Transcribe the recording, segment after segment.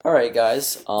All right,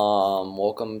 guys.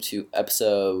 Welcome to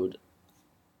episode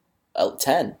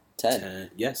 10. 10.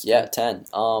 Yes. Yeah, 10.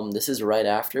 This is right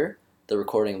after the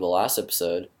recording of the last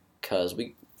episode because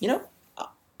I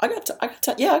got time.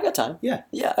 Yeah, I got time. Yeah.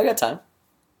 Yeah, I got time.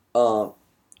 You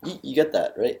get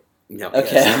that, right? No.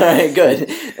 Okay. Yes. All right.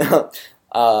 Good.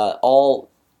 All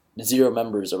 0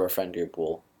 members of our friend group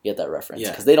will get that reference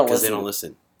because they don't listen. They don't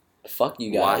listen. Fuck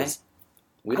you guys.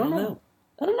 Why? We don't know.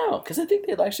 I don't know because I think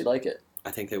they'd actually like it. I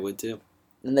think they would too.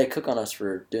 And they cook on us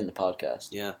for doing the podcast.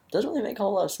 Yeah. Doesn't really make a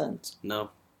whole lot of sense.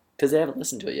 No. Because they haven't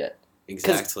listened to it yet.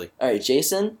 Exactly. All right,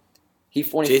 Jason.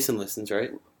 Jason listens, right?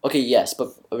 Okay, yes,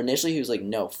 but initially he was like,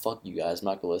 "No, fuck you guys, I'm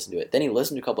not gonna listen to it." Then he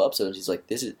listened to a couple episodes. He's like,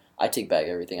 I take back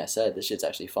everything I said. This shit's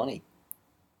actually funny."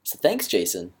 So thanks,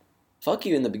 Jason. Fuck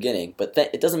you in the beginning, but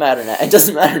it doesn't matter now. It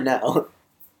doesn't matter now.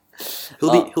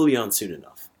 He'll be on soon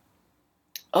enough.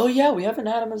 Oh yeah, we haven't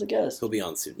had him as a guest. He'll be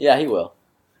on soon. Yeah, he will.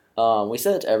 We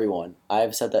said it to everyone.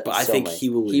 I've said that. But to I think many. he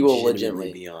will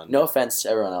legitimately be on. No offense to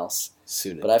everyone else.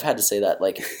 Soon. But I've had to say that,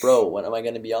 like, bro, when am I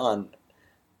going to be on?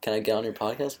 Can I get on your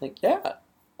podcast? I'm like, yeah.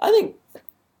 I think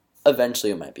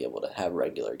eventually we might be able to have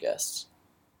regular guests.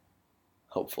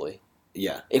 Hopefully.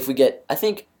 Yeah. If we get, I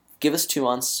think, give us 2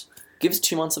 months. Give us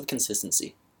 2 months of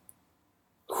consistency.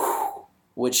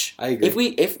 Which, I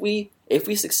agree. if we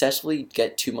successfully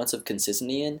get 2 months of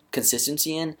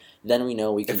consistency in, then we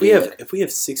know we can. If we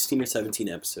have 16 or 17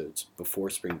 episodes before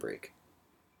spring break.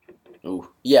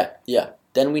 Ooh, yeah.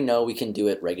 Then we know we can do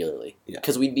it regularly. Yeah.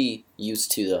 Because we'd be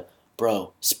used to the,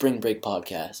 spring break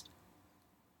podcast.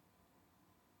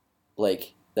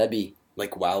 Like, that'd be...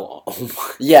 Like, while on.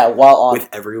 Yeah, while on... With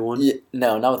everyone? Yeah,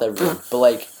 no, not with everyone. But,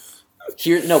 like,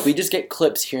 we just get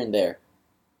clips here and there.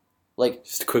 Like...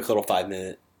 Just a quick little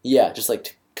 5-minute. Yeah, just,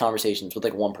 like, conversations with,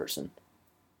 like, one person.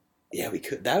 Yeah, we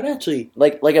could. That would actually...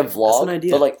 Like a vlog, that's an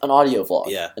idea. but, like, an audio vlog.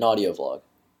 Yeah. An audio vlog.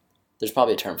 There's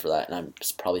probably a term for that, and I'm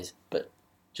just probably... But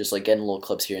just, like, getting little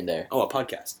clips here and there. Oh, a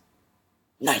podcast.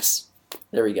 Nice.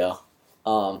 There we go.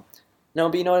 No,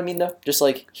 but you know what I mean, though? Just,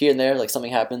 like, here and there, like,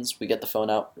 something happens, we get the phone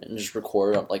out and just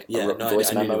record, like,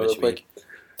 voice memo real quick.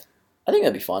 I think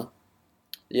that'd be fun.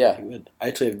 Yeah. You would. I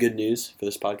actually have good news for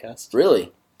this podcast.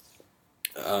 Really?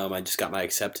 I just got my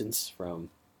acceptance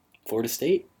from Florida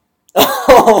State.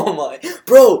 Oh, my.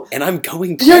 Bro! And I'm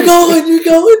going Pike. You're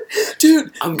going!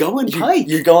 Dude! I'm going Pike.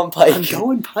 You're going Pike. I'm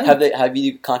going Pike. Have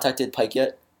you contacted Pike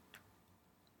yet?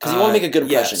 Because you want to make a good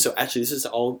impression. Yeah, so actually this is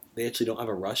all, they actually don't have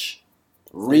a rush.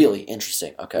 Really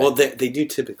interesting. Okay. Well, they do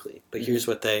typically, but here's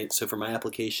what so for my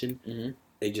application,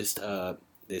 they just,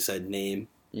 they said name,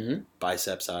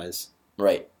 bicep size.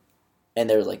 Right. And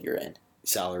they were like, you're in.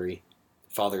 Salary,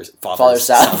 father's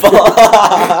job.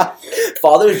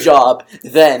 Then job.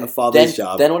 Then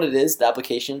what it is, the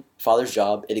application, father's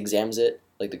job, it examines it,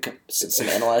 like the system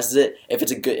analyzes it. If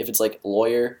it's like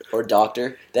lawyer or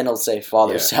doctor, then it'll say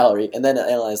father's salary, and then it'll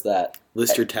analyze that.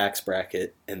 List your tax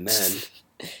bracket, and then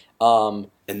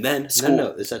school.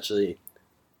 No, it's actually,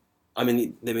 I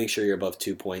mean, they make sure you're above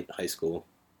 2-point high school,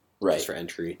 right, just for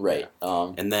entry, right.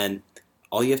 And then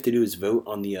all you have to do is vote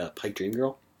on the Pike Dream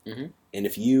Girl, and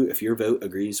if your vote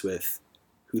agrees with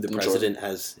who the president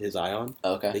has his eye on,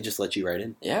 okay, they just let you right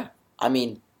in. Yeah, I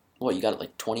mean, what, you got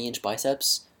like 20-inch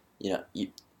biceps? You know,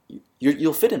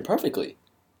 you'll fit in perfectly.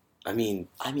 I mean,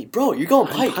 bro, you're going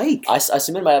Pike. I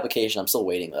submitted my application. I'm still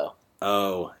waiting though.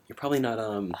 Oh, you're probably not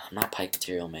I'm not Pike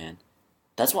material, man.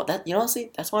 That's what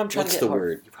honestly, that's why I'm trying to get the hard.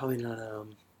 word? You're probably not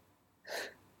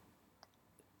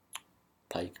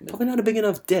Pike. Man. Probably not a big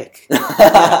enough dick. Do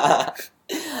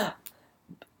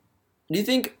you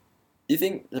think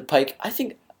the Pike? I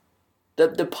think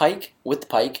the Pike with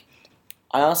Pike.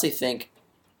 I honestly think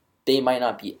they might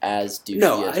not be as douchey.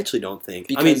 No, I actually don't think.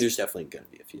 I mean, there's definitely going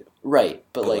to be a few. Right,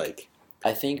 but like,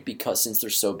 I think because since they're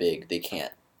so big, they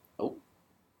can't. I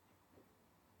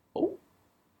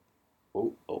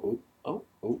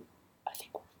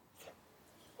think.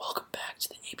 Welcome back to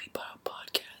the AP Bio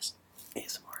Podcast.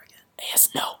 ASMR again.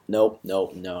 No.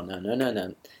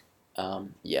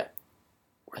 Yeah.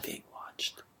 We're being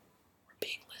watched. We're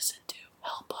being listened to.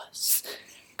 Help us.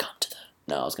 Come to the...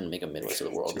 No, I was going to make a Midwest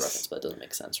of the World reference, but that doesn't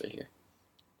make sense right here.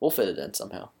 We'll fit it in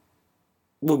somehow.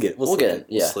 We'll get it.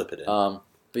 Yeah. We'll slip it in.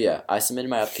 But yeah, I submitted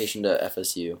my application to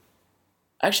FSU.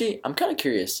 Actually, I'm kind of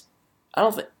curious. I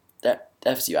don't think that the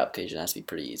FSU application has to be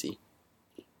pretty easy.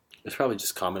 It's probably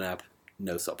just Common App,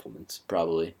 no supplements.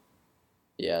 Probably.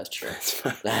 Yeah, that's true.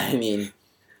 I mean,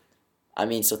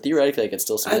 so theoretically I could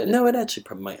still submit it. No, it actually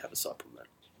probably might have a supplement.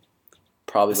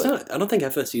 Probably. I don't think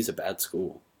FSU is a bad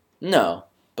school. No,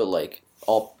 but like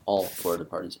all Florida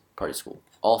party school.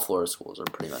 All Florida schools are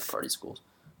pretty much party schools.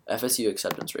 FSU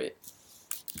acceptance rate.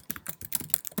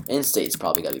 In-state's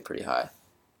probably got to be pretty high.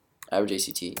 Average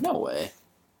ACT, no way.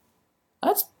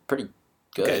 That's pretty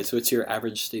good. Okay, so it's your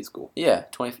average state school. Yeah,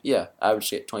 20. Yeah, average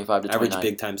 25 to 29. Average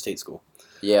big-time state school.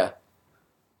 Yeah,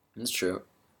 that's true.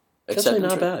 That's actually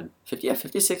not bad.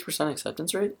 56%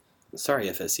 acceptance rate. Sorry,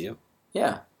 FSU.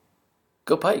 Yeah,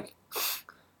 go Pike.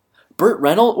 Burt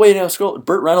Reynolds. Wait, no, scroll.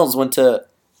 Burt Reynolds went to.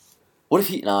 What if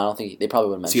he? No, I don't think they probably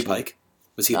would have mentioned. Was he a Pike?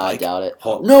 Was he a Pike? I doubt it.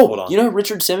 Hold on. You know who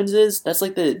Richard Simmons is? That's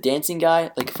like the dancing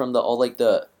guy, like from the old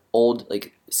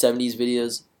 70s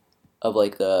videos of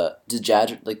like the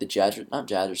Jazzer, not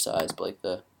Jazzercise, but like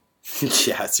the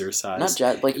Jazzercise. Not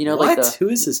Jazz, like what? like the Who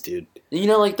is this dude?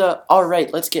 like the all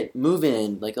right, let's get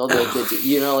moving, like all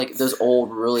the like those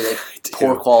old really like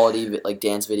poor quality like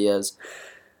dance videos.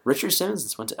 Richard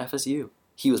Simmons went to FSU.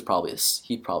 He probably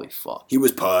fucked. He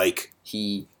was Pike.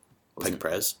 Pike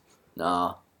Prez?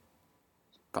 Nah.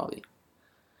 Probably.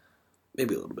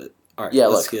 Maybe a little bit. All right. Yeah,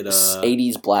 let's look, get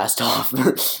 80s blast off,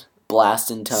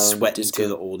 blast in tone, sweat into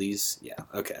the oldies. Yeah.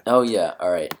 Okay. Oh yeah.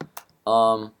 All right.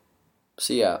 So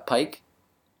yeah, Pike.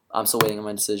 I'm still waiting on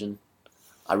my decision.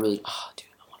 I really, dude,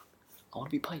 I want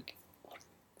to be Pike.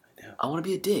 I know. I want to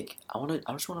be a dick. I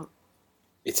just want to.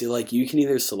 It's like you can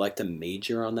either select a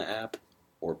major on the app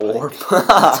or Pike. Or it's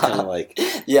kind of like.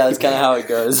 Yeah, that's kind of how it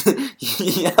goes.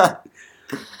 Yeah.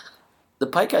 The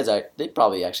Pike guys, they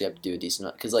probably actually have to do a decent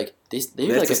amount because like they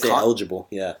have like to stay eligible.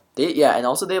 Yeah. And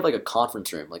also they have like a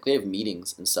conference room, like they have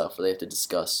meetings and stuff where they have to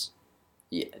discuss,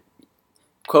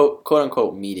 quote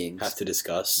unquote meetings. Have to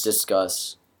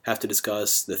discuss. Have to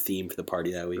discuss the theme for the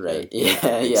party that week. Right.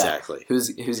 Yeah. Exactly.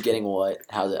 Who's getting what?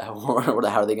 How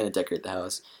are they going to decorate the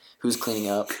house? Who's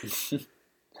cleaning up?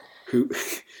 Who?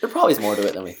 There probably is more to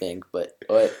it than we think, but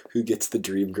what? Who gets the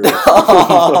dream girl?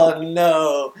 Oh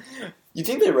no! You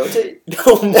think they rotate?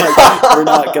 Oh my god! We're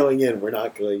not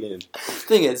going in.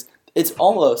 Thing is, it's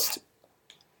almost.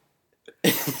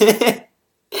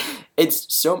 There's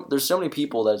so many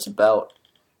people that it's about.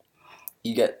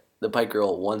 You get the Pike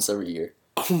girl once every year.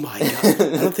 Oh my god!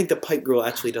 I don't think the Pike girl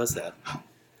actually does that.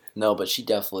 No, but she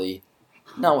definitely,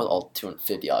 not with all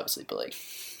 250 obviously, but like,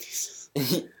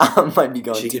 I might be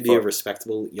going. She could far. be a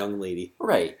respectable young lady,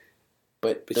 right?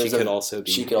 But she could also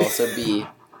be. She could also be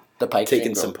the Pike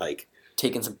taking girl. some Pike.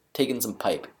 Taking some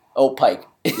pipe. Oh, Pike.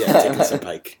 Yeah, taking some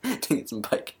Pike. Taking some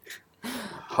Pike.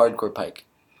 Hardcore Pike.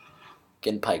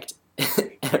 Getting piked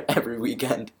every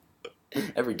weekend,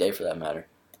 every day for that matter.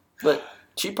 But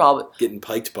she probably getting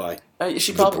piked by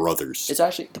the brothers. It's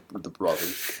actually the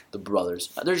brothers. The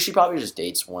brothers. She probably just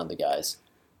dates one of the guys.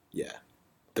 Yeah,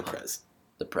 the Prez.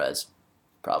 The Prez,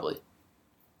 probably.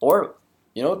 Or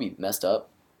you know what would be messed up?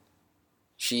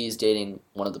 She's dating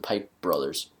one of the Pike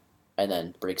brothers, and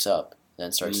then breaks up, and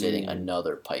then starts dating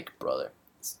another Pike brother.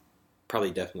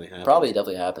 Probably definitely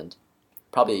happened.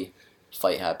 Probably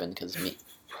fight happened because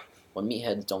when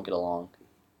meatheads don't get along,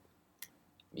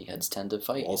 meatheads tend to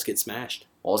fight. Walls get smashed.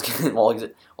 Walls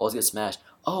get smashed.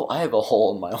 Oh, I have a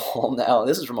hole in my wall now.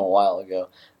 This is from a while ago.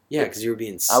 Yeah, because you were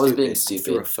being stupid. I was being stupid.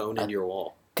 You threw a phone in your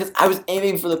wall. Because I was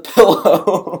aiming for the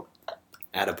pillow.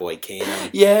 Attaboy, Cam.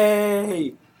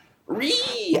 Yay!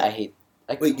 Wait,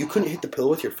 you couldn't hit the pillow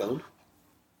with your phone?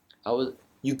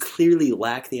 You clearly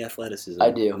lack the athleticism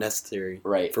I do. necessary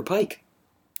for Pike.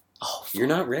 Oh, fuck. You're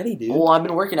not ready, dude. Well, I've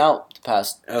been working out the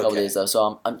past couple days though,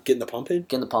 so I'm getting the pump in.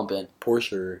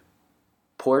 Porsche.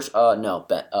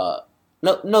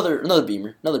 No, another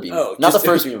Beamer, Oh, not the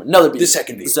first Beamer, another Beamer. The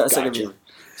second Beamer.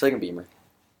 Second Beamer.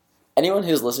 Anyone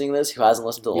who's listening to this who hasn't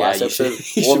listened to the last episode,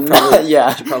 should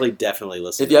probably definitely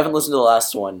listen. If you haven't listened to the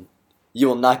last one, you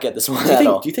will not get this one at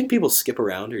all. Do you think people skip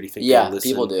around, or do you think? Yeah, they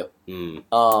listen? people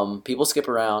do. People skip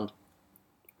around.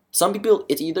 Some people,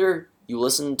 it's either you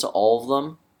listen to all of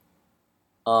them.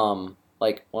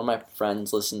 Like one of my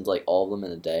friends listened to like all of them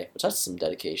in a day, which that's some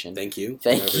dedication. Thank you.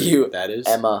 That is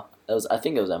Emma. I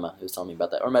think it was Emma who was telling me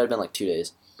about that, or it might have been like 2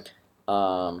 days.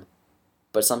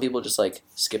 But some people just like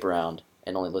skip around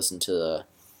and only listen to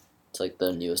like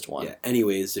the newest one. Yeah.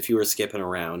 Anyways, if you were skipping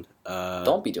around,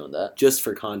 don't be doing that. Just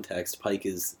for context, Pike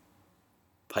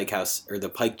House, or the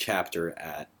Pike chapter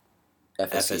at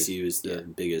FSU is the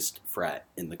biggest frat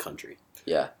in the country.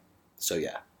 Yeah. So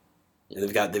yeah,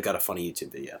 they've got a funny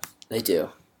YouTube video. They do.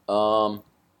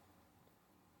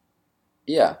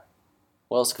 Yeah.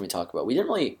 What else can we talk about? We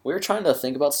were trying to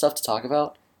think about stuff to talk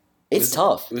about. It's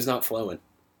tough. It was not flowing.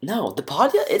 No, the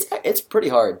podcast, it's pretty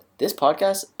hard. This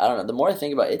podcast, I don't know. The more I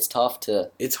think about it, it's tough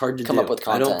to. It's hard to come up with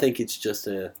content. I don't think it's just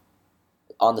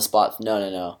on the spot.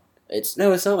 No. It's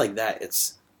not like that.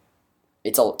 It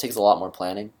takes a lot more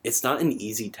planning. It's not an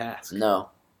easy task. No,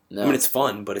 No. I mean, it's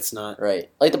fun, but it's not. Right.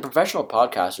 Like, the professional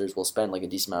podcasters will spend, like, a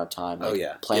decent amount of time,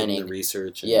 like, planning. Getting the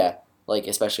research. Yeah. Like,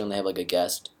 especially when they have, like, a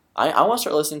guest. I want to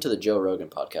start listening to the Joe Rogan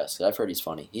podcast, because I've heard he's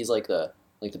funny. He's, like, the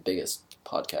biggest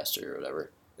podcaster or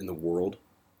whatever. In the world?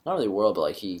 Not really the world, but,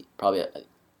 like, he probably...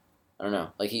 I don't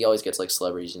know. Like, he always gets, like,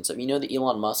 celebrities and stuff. You know the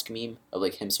Elon Musk meme of,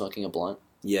 like, him smoking a blunt?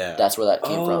 Yeah. That's where that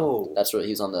came from. That's where he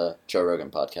was on the Joe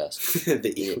Rogan podcast.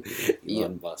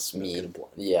 Elon Musk smoking a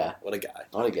blunt. Yeah. What a guy.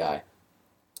 What a guy.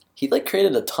 He, like,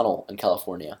 created a tunnel in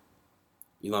California.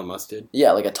 Elon Musk did?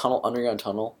 Yeah, like a underground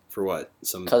tunnel. For what?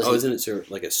 Isn't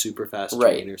it like a super fast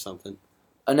train or something?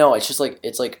 No, it's just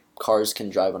like, cars can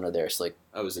drive under there. So, like...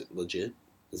 Oh, is it legit?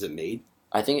 Is it made?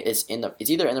 I think it's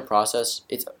either in the process.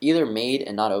 It's either made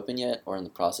and not open yet, or in the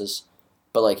process.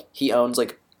 But, like, he owns,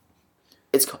 like...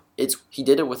 He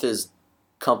did it with his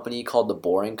company called the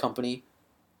Boring Company,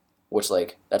 which,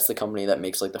 like, that's the company that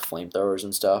makes, like, the flamethrowers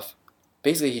and stuff.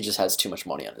 Basically, he just has too much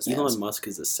money on his hands. Elon Musk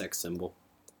is a sex symbol.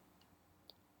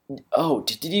 Oh,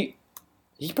 did he?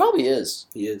 He probably is.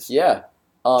 He is. Yeah.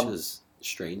 Which is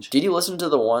strange. Did you listen to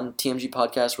the one TMG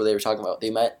podcast where they were talking about, they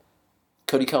met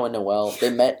Cody Ko and Noel, they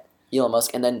met Elon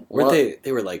Musk, and then...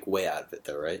 They were, like, way out of it,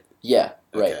 though, right? Yeah,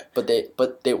 right. Okay.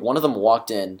 But one of them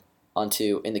walked in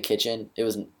the kitchen. It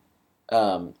was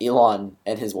Elon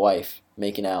and his wife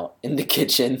making out in the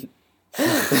kitchen.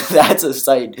 That's a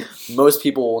sight most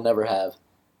people will never have.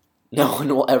 No one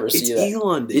will ever see that. It's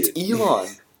Elon, dude. It's Elon.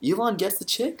 Elon gets the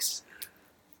chicks.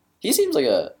 He seems like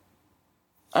a...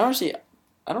 I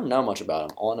don't know much about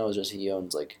him. All I know is just he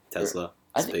owns, like... Tesla,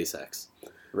 SpaceX.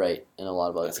 Right, and a lot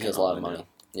of other... He has a lot of money.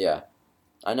 Yeah.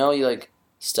 I know he, like,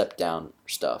 stepped down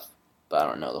stuff, but I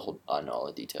don't know I know all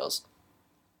the details.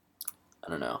 I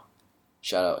don't know.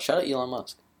 Shout out Elon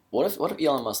Musk. What if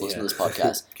Elon Musk listened to this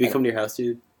podcast? Can we come to your house,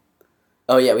 dude?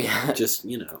 Oh, yeah, we just,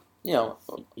 You know.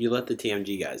 You let the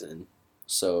TMG guys in.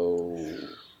 So...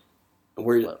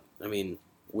 We're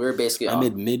basically... I'm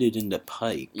admitted into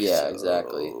Piked. Yeah,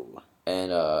 exactly.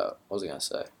 And, what was I going to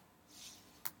say?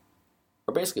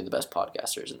 We're basically the best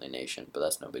podcasters in the nation, but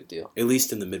that's no big deal. At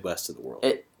least in the Midwest of the world.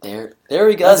 There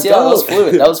we go. That was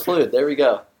fluid. That was fluid. There we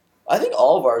go. I think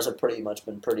all of ours have pretty much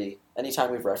been pretty...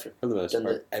 Anytime we've referenced... For the most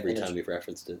part, every time we've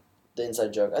referenced it. The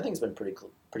inside joke, I think it's been pretty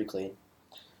clean.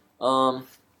 Oh,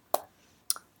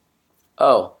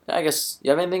 I guess...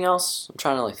 You have anything else? I'm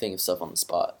trying to, like, think of stuff on the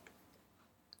spot.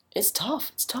 It's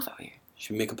tough. It's tough out here.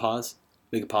 Should we make a pause?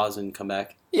 Make a pause and come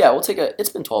back? Yeah, we'll take a... It's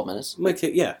been 12 minutes.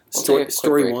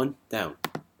 Story break. 1, down.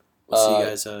 We'll see you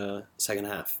guys second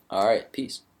half. All right,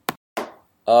 peace.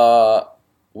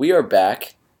 We are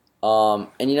back. And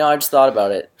I just thought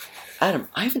about it. Adam,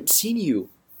 I haven't seen you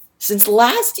since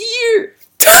last year.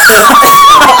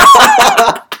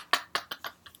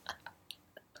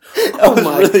 Oh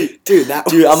my, really? Dude,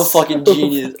 I'm a fucking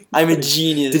genius. I'm a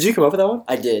genius. Did you come up with that one?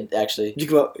 I did, actually. Did you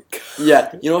come up?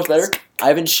 Yeah. You know what's better? I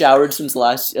haven't showered since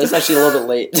last. That's actually a little bit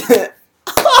late. These are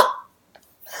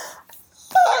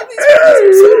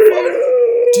so funny.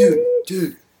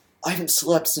 Dude, I haven't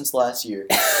slept since last year.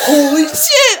 Holy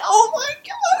shit! Oh my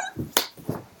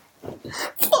god!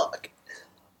 Fuck.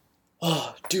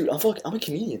 Oh, dude, I'm a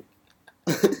comedian.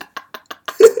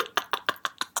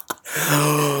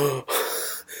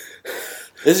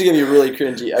 This is gonna be really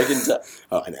cringy. I can tell.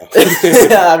 Oh, I know.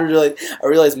 I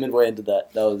realized midway into that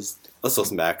was. Let's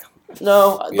listen back.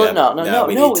 No.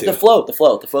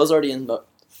 The flow's already in.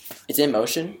 It's in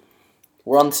motion.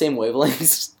 We're on the same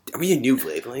wavelengths. Are we in new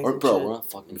wavelengths? We're on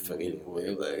fucking new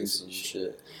wavelengths and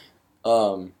shit.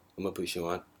 I'm gonna push you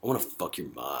on. I want to fuck your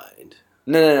mind.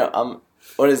 No.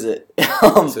 What is it? That's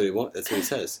what he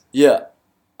says. Yeah.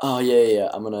 Oh yeah.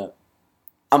 I'm gonna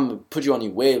put you on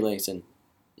new wavelengths and.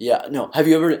 Yeah, no. Have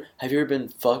you ever been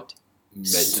fucked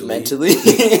mentally?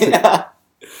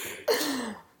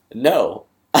 No.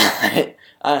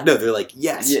 No, they're like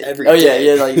yes every day. Oh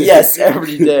yeah, like yes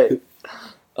every day.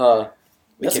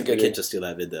 We can't just do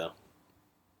that vid though.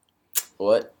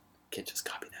 What? Can't just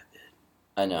copy that vid.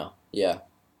 I know. Yeah,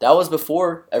 that was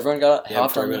before everyone got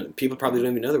hopped on. People probably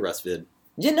don't even know the Rust vid.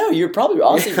 Yeah, no, you're probably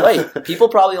honestly right. People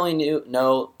probably only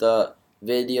know the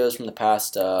videos from the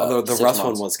past. Although the Rust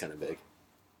one was kind of big.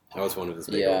 That was one of his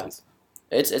big ones.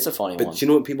 It's a funny one. But you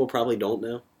know what people probably don't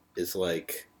know? Is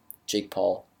like... Jake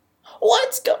Paul.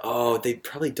 Let's go! Oh, they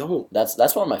probably don't. That's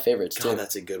one of my favorites, too. God,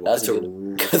 that's a good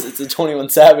one. Because it's a 21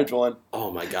 Savage one.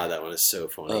 Oh my god, that one is so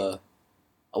funny.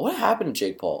 What happened to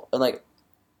Jake Paul? And, like,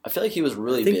 I feel like he was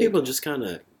really big. I think people just kind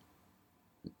of...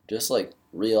 Just, like,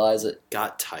 realize it.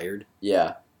 Got tired.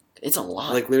 Yeah. It's a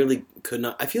lot. Like, literally could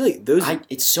not... I feel like those...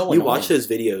 It's so annoying. You watch those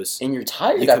videos... And you're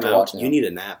tired after watching them. You need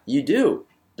a nap. You do.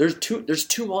 There's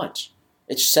too much.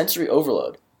 It's sensory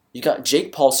overload. You got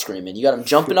Jake Paul screaming. You got him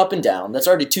jumping up and down. That's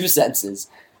already 2 sentences.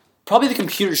 Probably the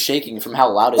computer's shaking from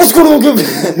how loud it is.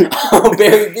 Oh,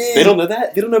 Barry B. They don't know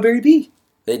that. They don't know Barry B.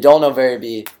 They don't know Barry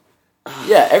B.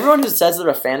 Yeah, everyone who says they're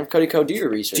a fan of Cody Co, do your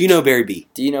research. Do you know Barry B?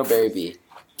 Do you know Barry B?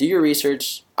 Do your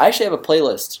research. I actually have a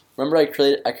playlist. Remember I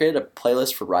created a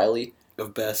playlist for Riley.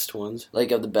 Of best ones?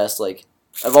 Like, of the best, like,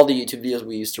 of all the YouTube videos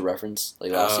we used to reference,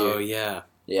 like, last year. Oh, yeah.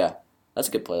 Yeah, that's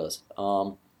a good playlist.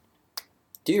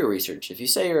 Do your research. If you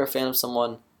say you're a fan of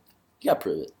someone, you gotta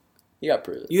prove it.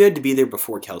 You had to be there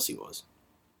before Kelsey was.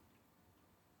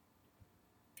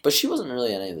 But she wasn't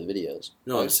really in any of the videos.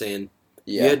 No, I'm saying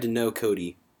Yeah. you had to know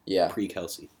Cody Yeah.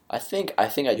 pre-Kelsey. I think You I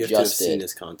have to have just seen did.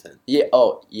 his content. Yeah.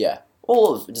 Oh, yeah.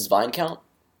 Well, does Vine count?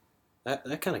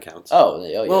 That kind of counts. Oh,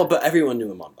 yeah. Well, but everyone knew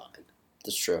him on Vine.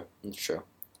 That's true.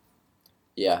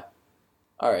 Yeah.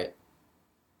 All right.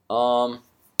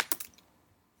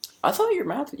 I thought your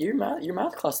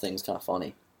math class thing is kind of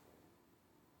funny.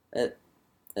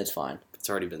 It's fine. It's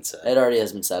already been said. It already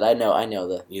has been said. I know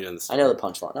the You know this. I know the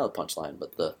punchline. Not the punchline,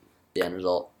 but the end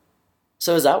result.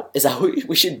 So is that what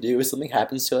we should do? If something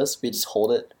happens to us, we just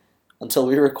hold it until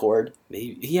we record.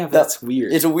 Maybe. Yeah, that's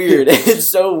weird. It's weird. It's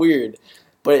so weird.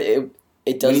 But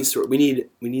it does. We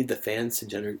need the fans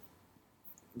to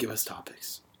give us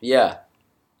topics. Yeah.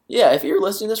 Yeah, if you're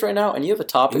listening to this right now and you have a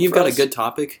topic and you've for got us, a good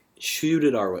topic, shoot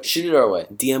it our way. shoot it our way.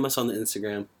 DM us on the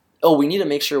Instagram. Oh, we need to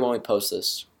make sure when we post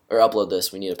this or upload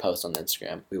this, we need to post on the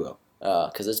Instagram. We will.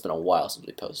 Because it's been a while since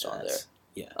we posted on there.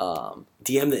 Yeah.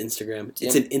 DM the Instagram.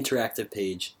 It's an interactive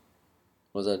page.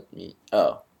 Was that me?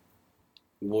 Oh.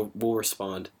 We'll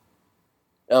respond.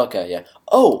 Okay, yeah.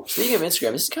 Oh, speaking of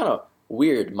Instagram, this is kind of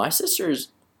weird. My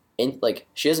sister's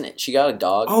she got a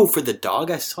dog. Oh, for the dog?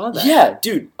 I saw that. Yeah,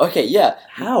 dude. Okay, yeah.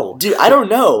 How? Dude, I don't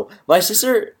know. My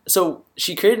sister, so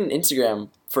she created an Instagram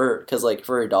for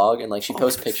her dog, and like she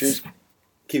posts pictures.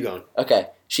 Keep going. Okay,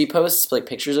 she posts like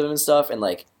pictures of him and stuff, and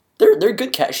like they're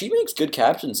good. She makes good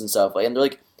captions and stuff. Like, and they're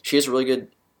like she has really good.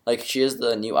 Like she has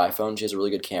the new iPhone. She has a really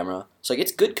good camera. So like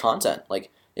it's good content. Like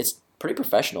it's pretty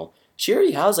professional. She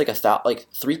already has like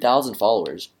 3,000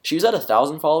 followers. She was at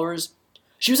 1,000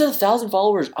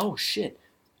 followers. Oh shit!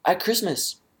 At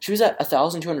Christmas, she was at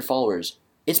 1,200 followers.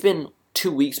 It's been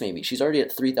 2 weeks maybe. She's already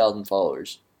at 3,000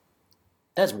 followers.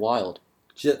 That's wild.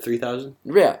 She's at 3,000?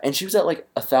 Yeah, and she was at like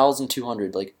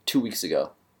 1,200 like 2 weeks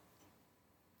ago.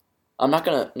 I'm not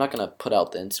gonna put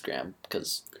out the Instagram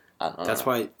because I don't know. That's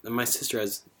why my sister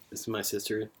has. This is my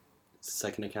sister's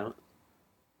second account.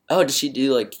 Oh, does she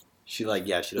do like? She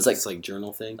does this like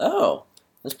journal thing. Oh,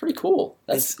 that's pretty cool.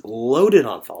 It's loaded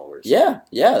on followers. Yeah,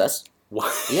 that's.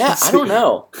 What? Yeah, I don't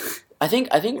know. I think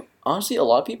honestly, a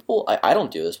lot of people. I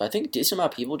don't do this, but I think a decent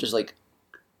amount of people just like.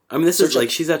 I mean, this is like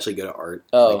she's actually good at art.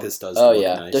 Oh, like, this does. Oh look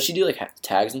yeah. Nice. Does she do like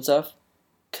tags and stuff?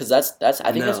 Because that's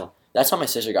I think that's how my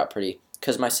sister got pretty.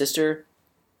 Because my sister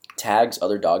tags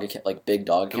other dog like big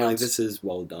dog accounts. I'm like, this is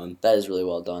well done. That is really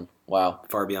well done. Wow.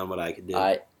 Far beyond what I could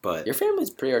do. But your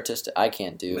family's pretty artistic. I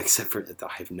can't do. Except for that,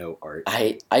 I have no art.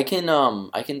 I can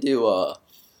do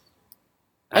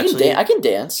Actually, I can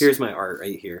dance. Here's my art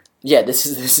right here. Yeah, this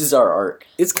is our art.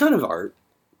 It's kind of art.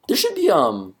 There should be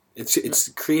It's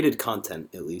created content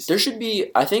at least. There should be.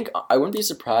 I think I wouldn't be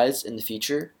surprised in the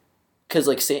future, because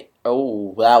like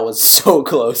oh, that was so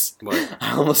close. What?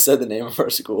 I almost said the name of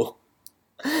our school.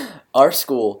 Our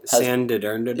school has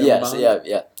Yes,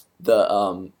 yeah.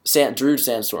 The Druid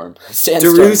Sandstorm.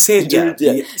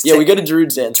 Yeah, we go to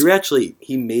Druid Sandstorm. Drew actually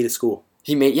he made a school.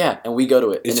 And we go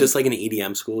to it. It's just like an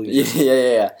EDM school.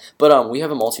 Yeah. But we have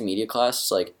a multimedia class.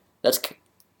 It's like that's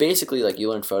basically like you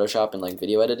learn Photoshop and like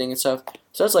video editing and stuff.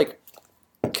 So that's like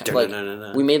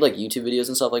we made like YouTube videos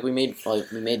and stuff. Like we made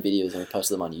videos and we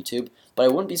posted them on YouTube. But I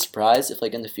wouldn't be surprised if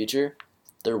like in the future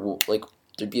there'd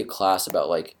be a class about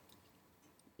like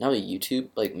not YouTube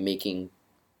like making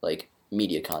like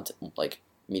media content. Like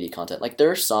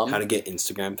there are some how to get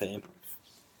Instagram fame.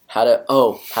 How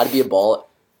to be a ball.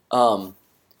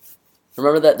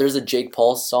 Remember that there's a Jake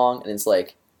Paul song and it's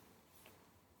like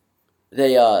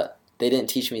they didn't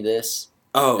teach me this.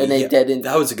 Oh, and they didn't.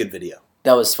 That was a good video.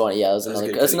 That was funny. Yeah,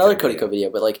 that's another Cody Co video.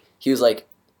 But like he was like,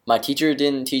 my teacher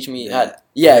didn't teach me how.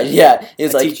 Yeah. He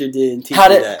was my like, teacher didn't teach how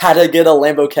me how to get a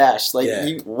Lambo Cash. Like yeah.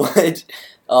 you what?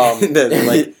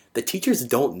 Like the teachers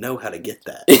don't know how to get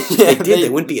that. If they did, they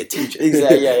wouldn't be a teacher.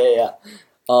 Exactly. Yeah.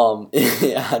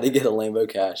 Yeah, how to get a Lambo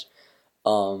Cash.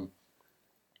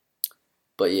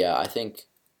 But yeah, I don't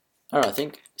know. I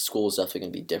think school is definitely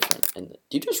gonna be different. And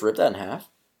did you just rip that in half?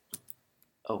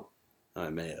 Oh, I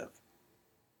may have.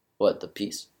 What, the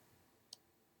piece?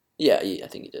 Yeah, I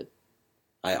think you did.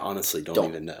 I honestly don't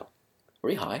even know.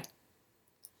 Were you high?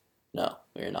 No,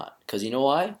 you're not. Because you know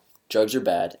why? Drugs are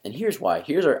bad, and here's why.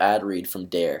 Here's our ad read from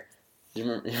Dare. Do you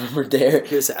remember Dare?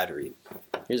 Here's the ad read.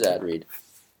 Here's the ad read.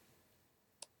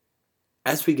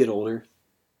 As we get older,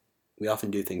 we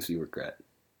often do things we regret.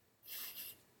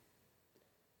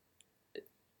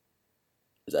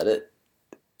 Is that it?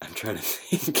 I'm trying to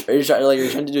think. Are you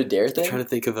trying to do a Dare thing? I'm trying to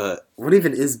think of what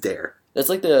even is Dare? That's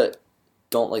like the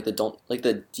DARE, like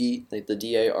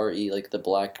the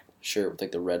black shirt with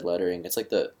like the red lettering. It's like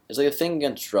a thing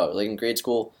against drugs. Like in grade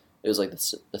school, it was like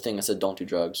the thing that said don't do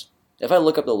drugs. If I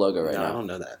look up the logo right now, I don't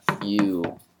know that.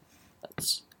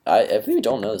 If we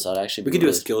don't know this, I'd actually. We could do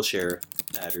a Skillshare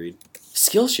ad read.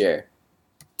 Skillshare,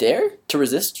 Dare to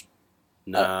resist.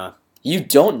 Nah. You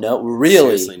don't know,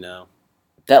 really? Seriously, no.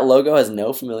 That logo has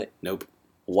no familiar. Nope.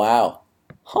 Wow.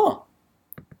 Huh.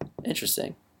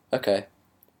 Interesting. Okay.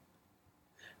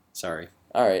 Sorry.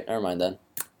 All right. Never mind then.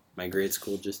 My grade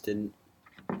school just didn't.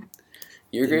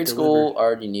 Your grade school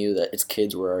already knew that its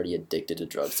kids were already addicted to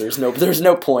drugs. There's no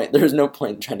point. There's no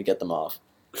point in trying to get them off.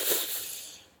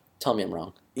 Tell me I'm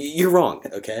wrong. You're wrong.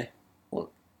 Okay.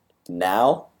 Well,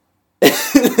 now?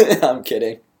 I'm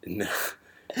kidding. No.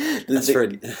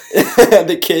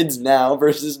 The kids now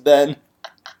versus then.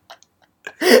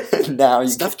 Now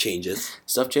stuff changes.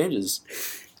 Stuff changes,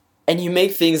 and you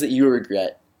make things that you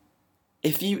regret.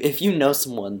 If you know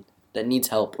someone that needs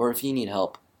help, or if you need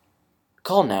help,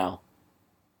 call now.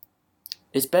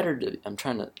 It's better to. I'm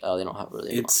trying to. Oh, they don't have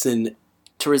really.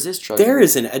 To resist drugs. There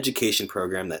is an education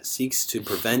program that seeks to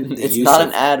prevent the use not of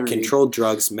an ad controlled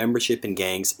drugs, membership in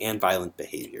gangs, and violent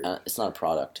behavior. It's not a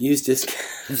product. Use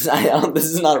discount. This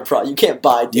is not a product. You can't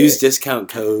buy. Use discount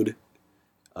code.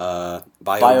 Bio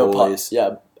Boys.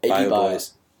 Yeah. Bio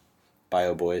Boys.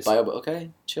 Bio Boys.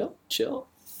 Okay. Chill.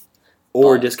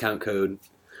 Or discount code.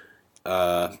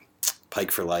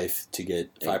 Pike for life to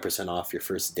get 5% off your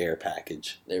first Dare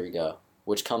package. There we go.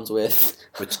 Which comes with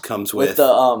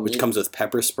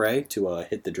pepper spray to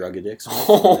hit the drug addicts.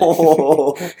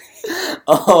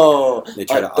 They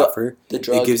try to offer the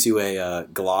drug. It gives you a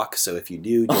Glock, so if you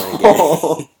do join a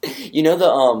gang, you know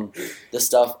the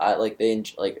stuff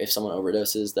if someone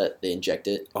overdoses that they inject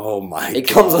it. Oh my! It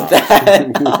comes with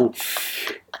that.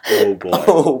 Oh boy!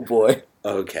 Oh boy!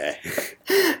 Okay.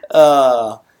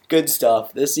 Good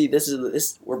stuff. This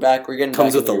we're back. We're getting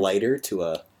comes back with a lighter to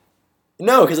a.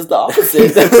 No, because it's the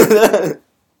opposite.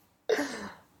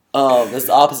 That's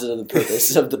the opposite of the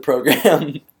purpose of the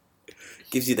program.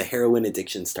 Gives you the heroin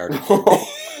addiction starter.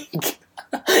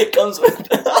 It comes with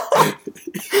a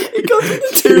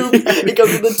tube. It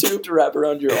comes with a tube to wrap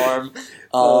around your arm.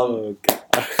 Oh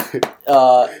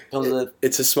god. Comes with.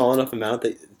 It's a small enough amount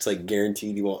that it's like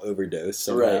guaranteed you won't overdose.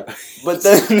 Somehow. Right, but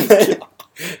then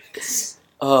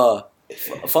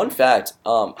fun fact.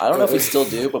 I don't know if we still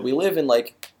do, but we live in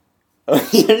like.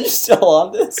 You're still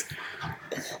on this?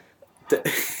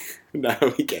 No,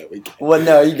 we can't. Well,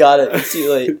 no, you got it. It's too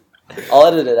late. I'll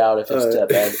edit it out if it's that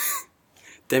bad.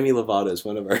 Demi Lovato is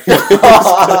one of our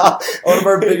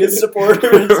biggest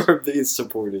supporters. One of our biggest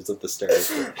supporters at the start.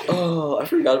 Oh, I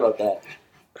forgot about that.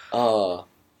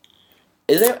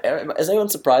 Is anyone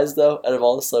surprised though? Out of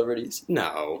all the celebrities,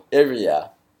 no. Yeah.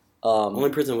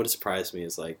 Only person that would have surprised me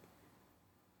is like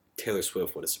Taylor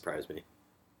Swift would have surprised me.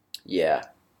 Yeah.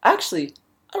 Actually,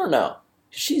 I don't know.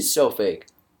 She's so fake.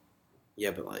 Yeah,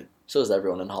 but like... So is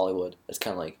everyone in Hollywood. It's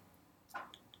kind of like...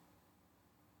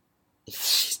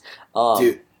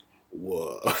 Dude.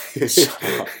 Whoa.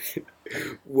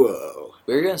 Whoa.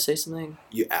 We were going to say something?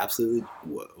 You absolutely...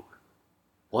 Whoa.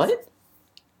 What?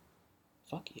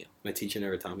 Fuck you. My teacher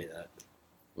never taught me that.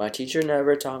 My teacher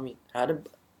never taught me how to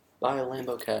buy a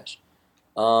Lambo cash.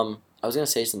 I was going to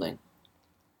say something.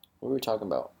 What were we talking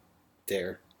about?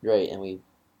 Dare. Right, and we...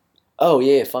 Oh,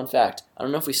 yeah, fun fact. I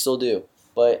don't know if we still do,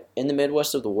 but in the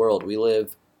Midwest of the world, we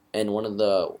live in one of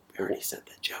the... We already said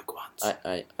that joke once.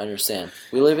 I understand.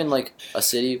 We live in, like, a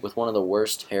city with one of the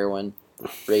worst heroin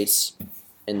rates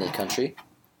in the country.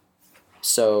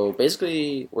 So,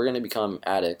 basically, we're going to become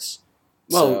addicts.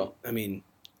 Well, I mean,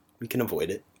 we can avoid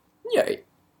it. Yeah,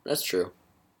 that's true.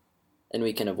 And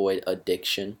we can avoid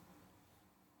addiction.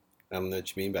 I don't know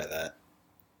what you mean by that.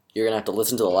 You're going to have to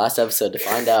listen to the last episode to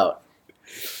find out.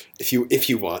 If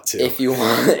you want to. If you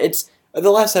want. It's... The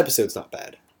last episode's not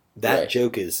bad. That right.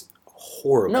 joke is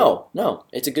horrible. No.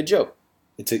 It's a good joke.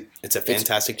 It's a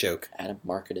fantastic joke. Adam,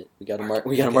 market it. We gotta market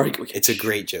it. It's a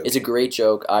great joke. It's a great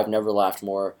joke. I've never laughed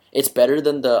more. It's better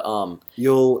than the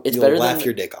You'll laugh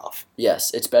your dick off.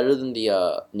 Yes, it's better than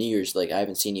the New Year's I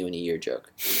haven't seen you in a year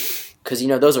joke. Because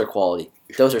those are quality.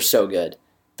 Those are so good.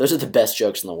 Those are the best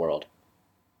jokes in the world.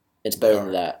 It's better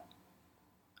than that.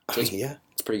 So Yeah.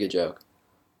 It's a pretty good joke.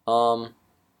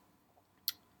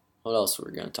 What else are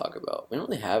we gonna talk about? We don't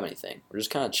really have anything. We're just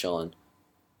kind of chilling.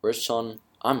 We're just chilling.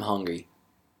 I'm hungry.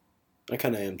 I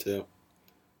kind of am too.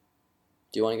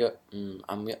 Do you want to go?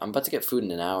 I'm about to get food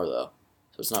in an hour though,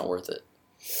 so it's not worth it.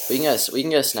 We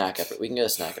can get a snack after. We can get a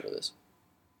snack after this.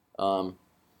 What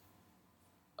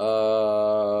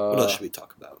else should we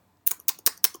talk about?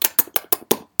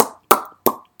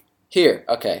 Here,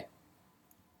 okay.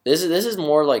 This is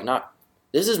more like not.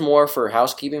 This is more for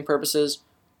housekeeping purposes.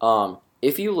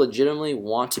 If you legitimately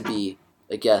want to be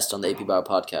a guest on the AP Bio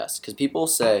podcast, because people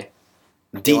say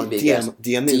they want to be a guest,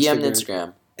 DM the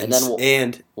Instagram, and then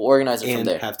we'll organize it from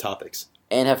there. And have topics.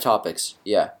 And have topics.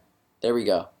 Yeah, there we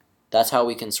go. That's how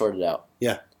we can sort it out.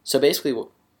 Yeah. So basically,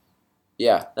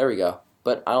 yeah, there we go.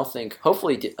 But I don't think.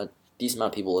 Hopefully, a decent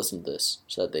amount of people listen to this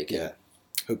so that they can. Yeah.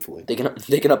 Hopefully. They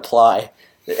can apply.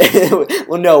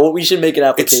 Well, no. We should make an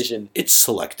application. It's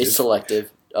selective. It's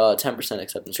selective. 10%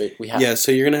 acceptance rate. We have. Yeah.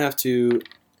 So you're gonna have to.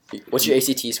 What's your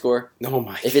ACT score? Oh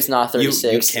my. If it's not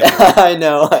 36, you can't I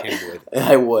know.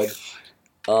 I would.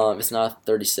 If it's not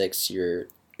 36, you're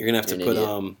gonna have to put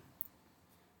a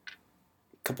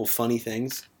couple funny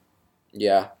things.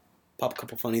 Yeah. Pop a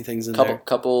couple funny things in there.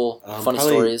 Couple funny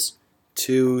stories.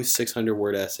 2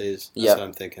 600-word essays. That's what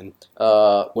I'm thinking.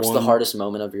 What's the hardest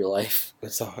moment of your life?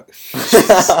 What's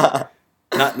the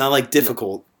not like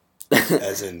difficult,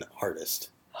 as in hardest.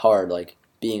 Hard, like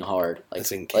being hard, like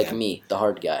me, the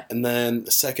hard guy. And then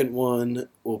the second one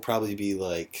will probably be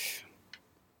like,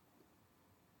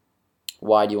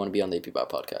 why do you want to be on the AP Bio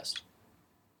podcast?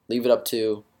 Leave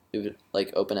it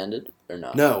like open ended or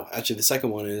no? No, actually, the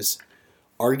second one is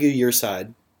argue your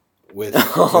side with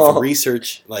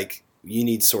research. Like you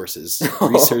need sources,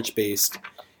 research based,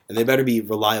 and they better be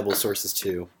reliable sources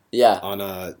too. Yeah.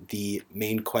 On the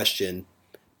main question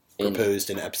proposed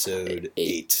in episode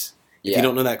 8. Yeah. If you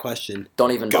don't know that question, don't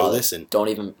even go bother. Listen. Don't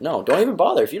even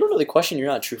bother. If you don't know the question, you're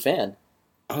not a true fan.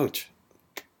 Oh,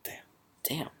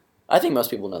 damn. I think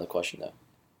most people know the question though.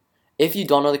 If you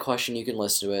don't know the question, you can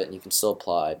listen to it and you can still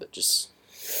apply, but just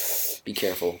be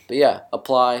careful. But yeah,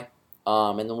 apply.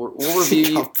 And then we'll review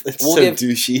you.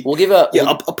 Douchey. We'll give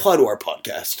apply to our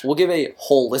podcast. We'll give a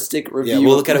holistic review. Yeah,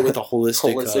 we'll look at it with a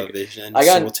holistic vision.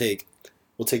 So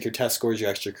we'll take your test scores,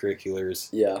 your extracurriculars.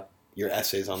 Yeah. Your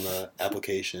essays on the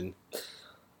application.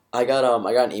 I got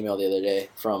an email the other day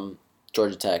from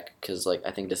Georgia Tech because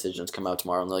I think decisions come out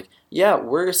tomorrow and they're like, yeah,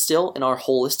 we're still in our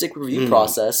holistic review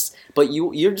process, but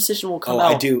your decision will come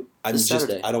out. I do.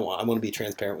 Saturday. I want to be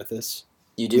transparent with this.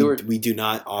 You do. We do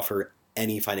not offer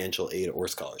any financial aid or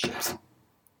scholarships.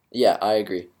 Yeah, I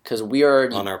agree because we are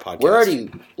already on our podcast. We're already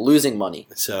losing money.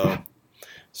 So,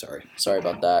 sorry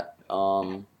about that.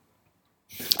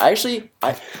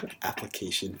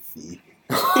 application fee.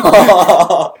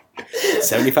 $75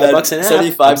 an app.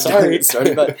 75. Sorry.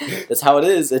 That's how it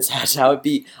is. That's how it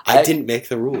be. I didn't make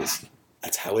the rules.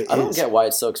 That's how it is. I don't get why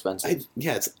it's so expensive.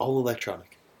 It's all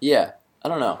electronic. Yeah, I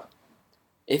don't know.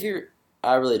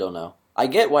 I really don't know. I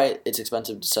get why it's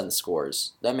expensive to send the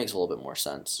scores. That makes a little bit more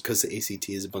sense. Because the ACT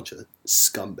is a bunch of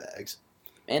scumbags.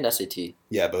 And SAT.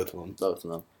 Yeah, both of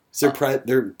them. So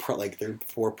they're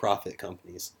for-profit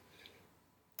companies.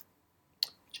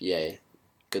 Yay,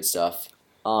 good stuff.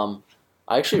 I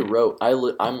actually wrote. I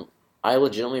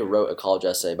legitimately wrote a college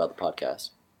essay about the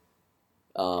podcast.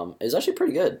 It was actually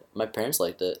pretty good. My parents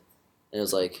liked it. It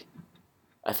was like,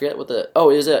 I forget what the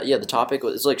topic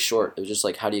was. It's short. It was just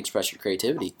how do you express your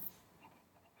creativity.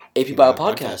 AP Bio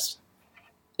podcast.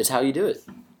 It's how you do it.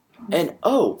 And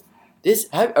this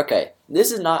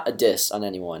is not a diss on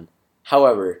anyone.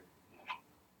 However,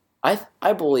 I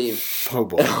believe. Oh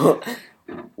boy.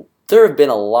 There have been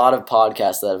a lot of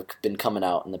podcasts that have been coming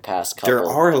out in the past couple. There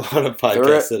are a lot of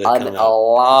podcasts that have come out. A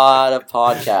lot of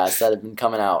podcasts that have been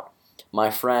coming out.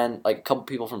 My friend, a couple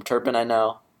people from Turpin I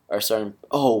know, are starting.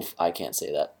 Oh, I can't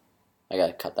say that. I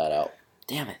gotta cut that out.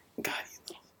 Damn it. God.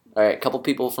 All right, a couple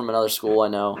people from another school I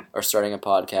know are starting a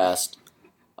podcast.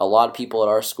 A lot of people at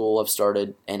our school have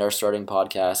started and are starting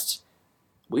podcasts.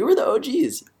 We were the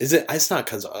OGs. It's not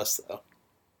because of us though.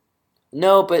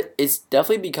 No, but it's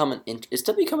definitely become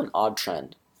an odd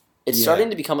trend. It's starting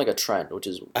to become a trend, which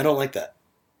is. I don't like that.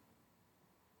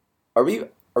 Are we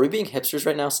being hipsters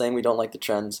right now, saying we don't like the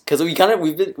trends? Because we've kind of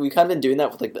been doing that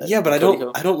with the. Yeah, but I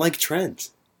don't like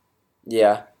trends.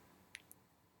 Yeah.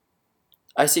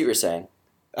 I see what you're saying.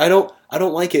 I don't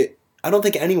like it. I don't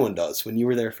think anyone does. When you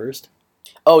were there first.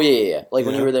 Oh yeah.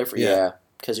 When you were there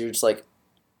because you're just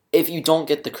if you don't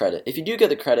get the credit, if you do get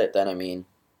the credit, then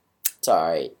it's all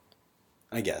right.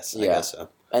 I guess so.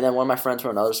 And then one of my friends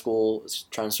from another school is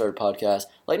trying to start a podcast.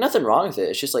 Nothing wrong with it.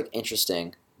 It's just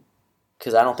interesting.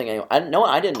 Because I don't think anyone.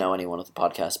 I didn't know anyone with a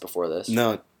podcast before this.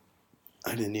 No,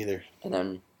 I didn't either. And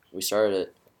then we started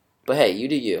it. But hey, you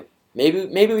do you.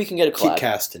 Maybe we can get a collab. Keep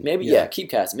casting. Maybe keep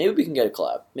casting. Maybe we can get a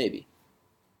collab. Maybe.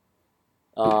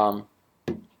 I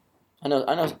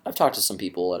know. I've talked to some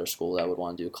people at our school that would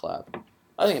want to do a collab.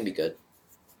 I think it'd be good.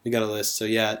 We got a list. So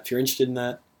yeah, if you're interested in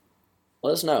that,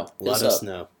 let us know. Let us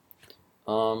know.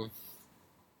 You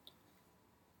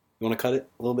want to cut it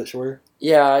a little bit shorter?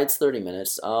 Yeah, it's 30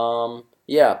 minutes.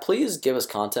 Yeah, please give us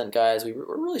content, guys. We're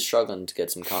really struggling to get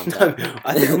some content.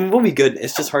 I think we'll be good.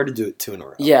 It's just hard to do it 2 in a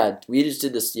row. Yeah, we just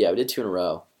did this. Yeah, we did 2 in a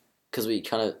row because we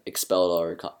kind of expelled all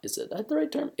our. Is that the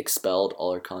right term? Expelled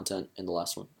all our content in the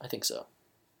last one. I think so.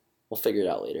 We'll figure it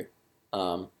out later.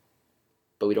 But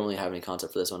we don't really have any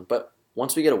content for this one. But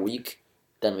once we get a week,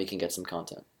 then we can get some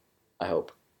content. I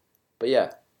hope. But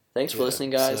yeah, thanks for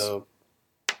listening, guys. So...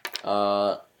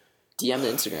 DM the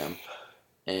Instagram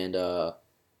and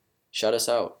shout us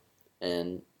out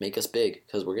and make us big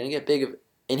because we're gonna get big.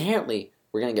 Inherently,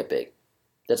 we're gonna get big.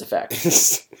 That's a fact.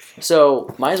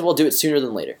 So might as well do it sooner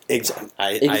than later.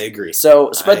 Exactly. I agree.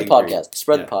 So spread the podcast.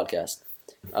 Spread the podcast.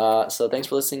 So thanks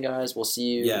for listening, guys. We'll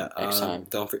see you next time.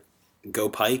 Don't forget. Go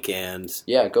Pike and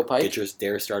go Pike. Get your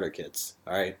Dare starter kits.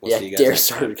 All right, we'll see you guys. Dare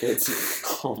starter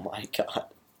kits. Oh my god.